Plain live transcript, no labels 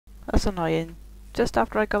That's annoying. Just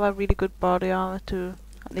after I got that really good body armor too,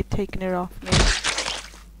 and they've taken it off me.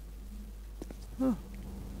 Ooh.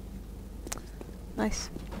 Nice.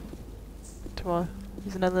 Well,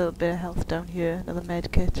 there's another little bit of health down here, another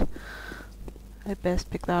med kit. I best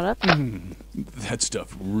pick that up. That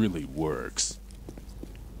stuff really works.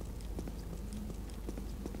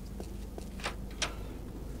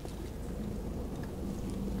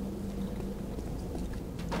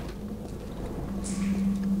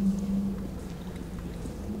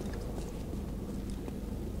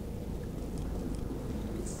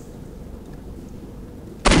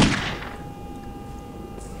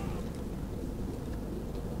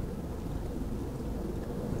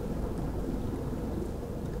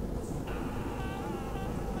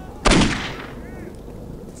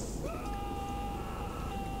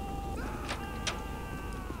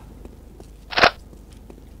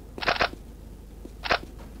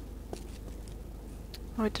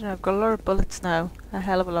 Oh, I don't know, I've got a lot of bullets now. A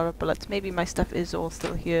hell of a lot of bullets. Maybe my stuff is all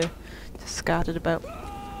still here, just scattered about.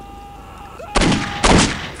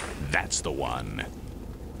 That's the one.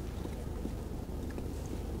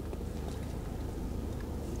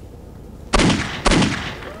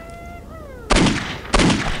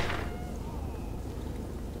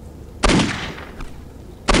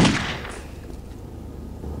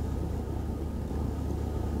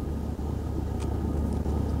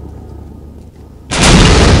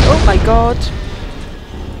 Oh my god!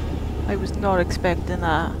 I was not expecting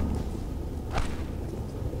that.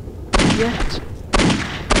 Yet.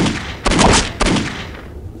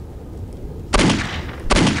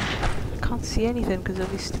 Can't see anything because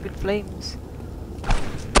of these stupid flames.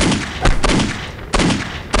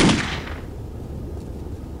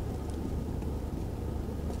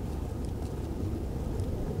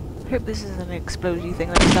 I hope this isn't an explodey thing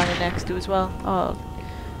that I'm standing next to as well. Oh,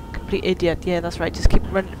 complete idiot. Yeah, that's right. Just keep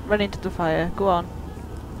run into the fire. Go on.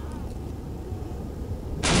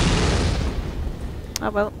 Oh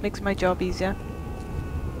well, makes my job easier.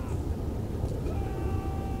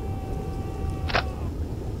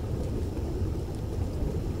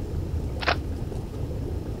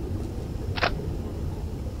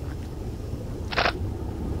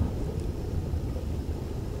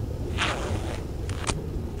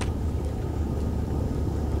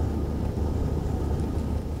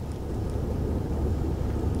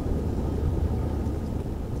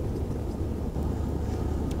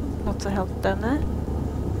 Lots of health down there.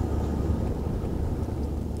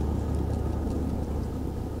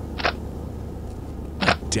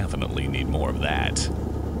 Definitely need more of that.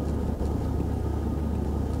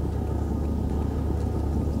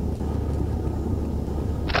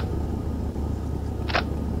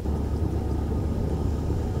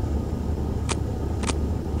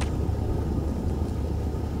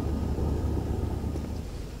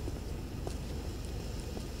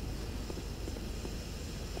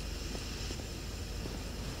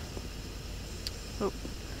 Oh,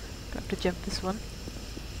 got to jump this one.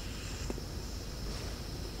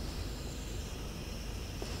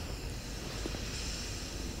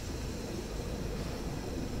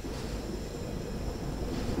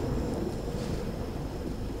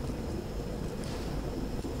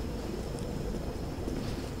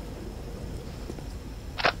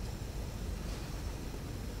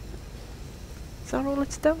 Is that all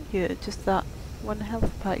it's down here? Just that one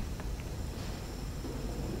health pipe?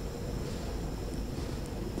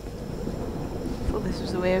 I thought this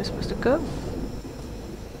was the way I was supposed to go.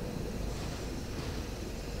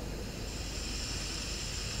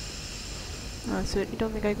 Oh, I certainly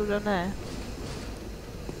don't think I go down there.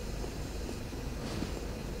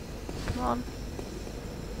 Come on.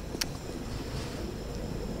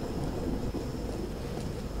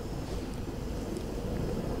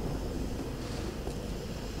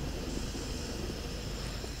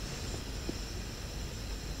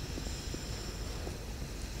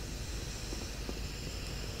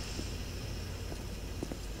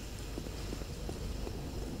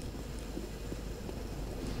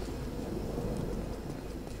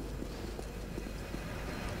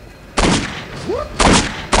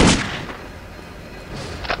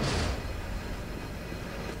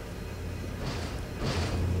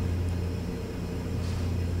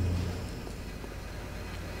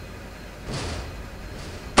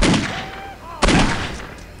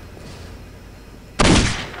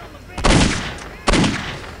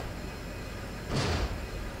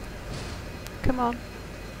 Come on.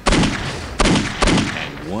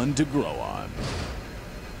 And one to grow on.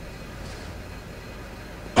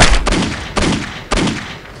 But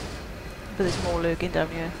there's more lurking down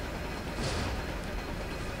here.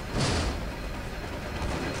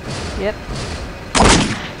 Yep.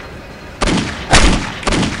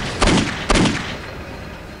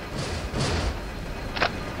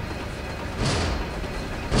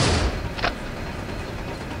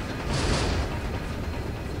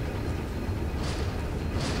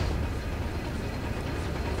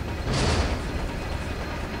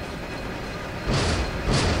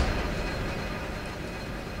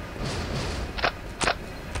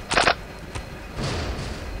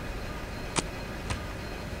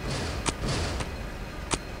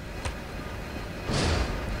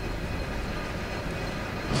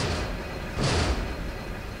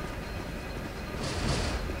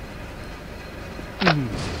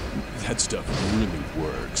 really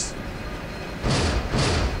works.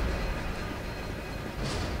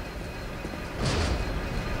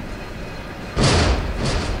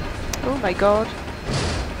 Oh my god.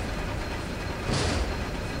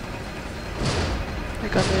 I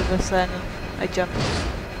got nervous then and I jumped.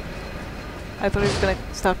 I thought he was going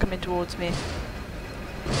to start coming towards me.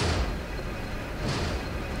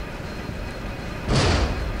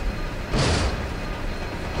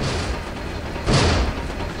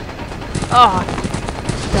 Oh,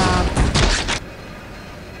 damn.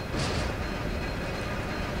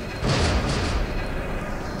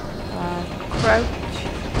 Crouch.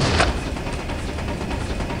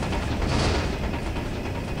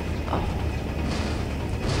 Oh.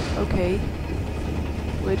 Okay.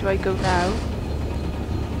 Where do I go now?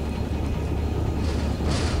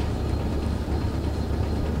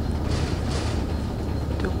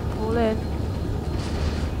 Don't fall in.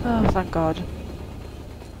 Oh, thank God.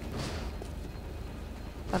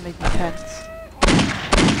 That made me tense.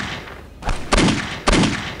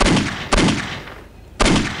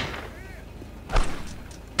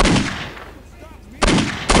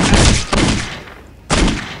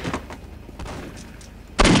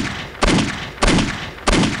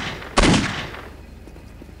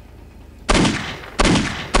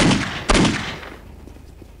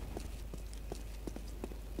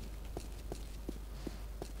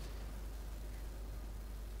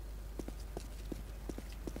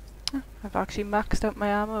 I've actually maxed out my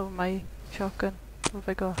ammo with my shotgun. What have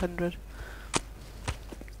I got? 100.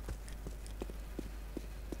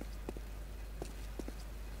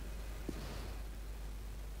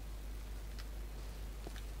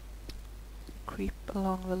 Creep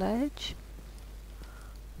along the ledge.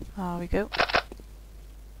 There we go.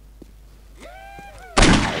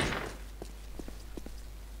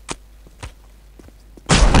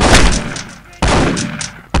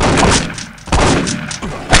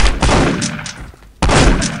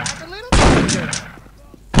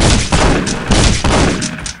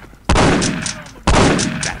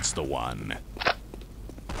 That's the one.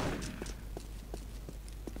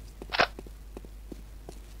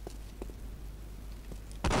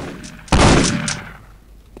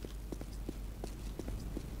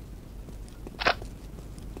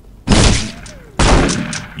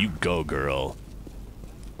 You go, girl.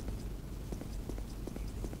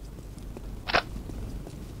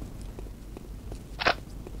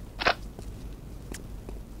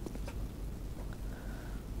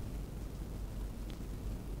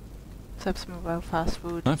 Let's have some well fast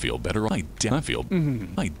food. I feel better. I feel better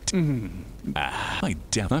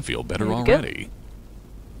There we go. already.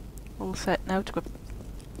 All set now to go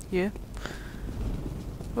here.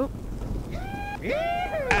 Oh.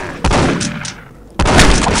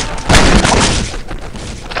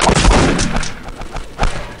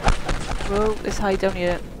 Whoa, let's hide down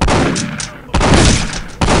here.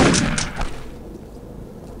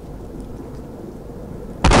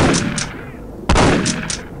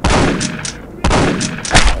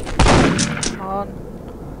 Come on.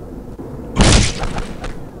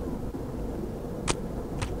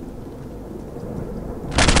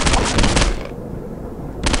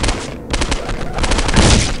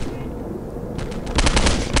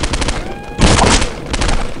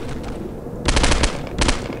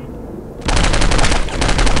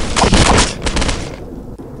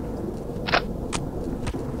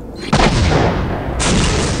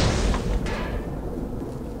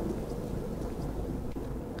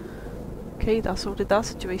 Okay, that sorted that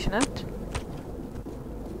situation out.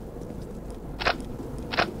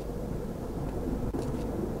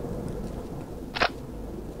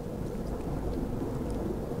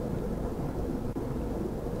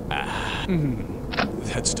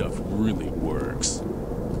 That stuff really works.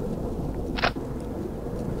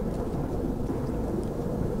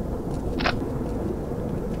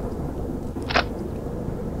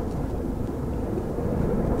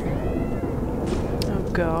 Oh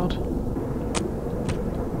God.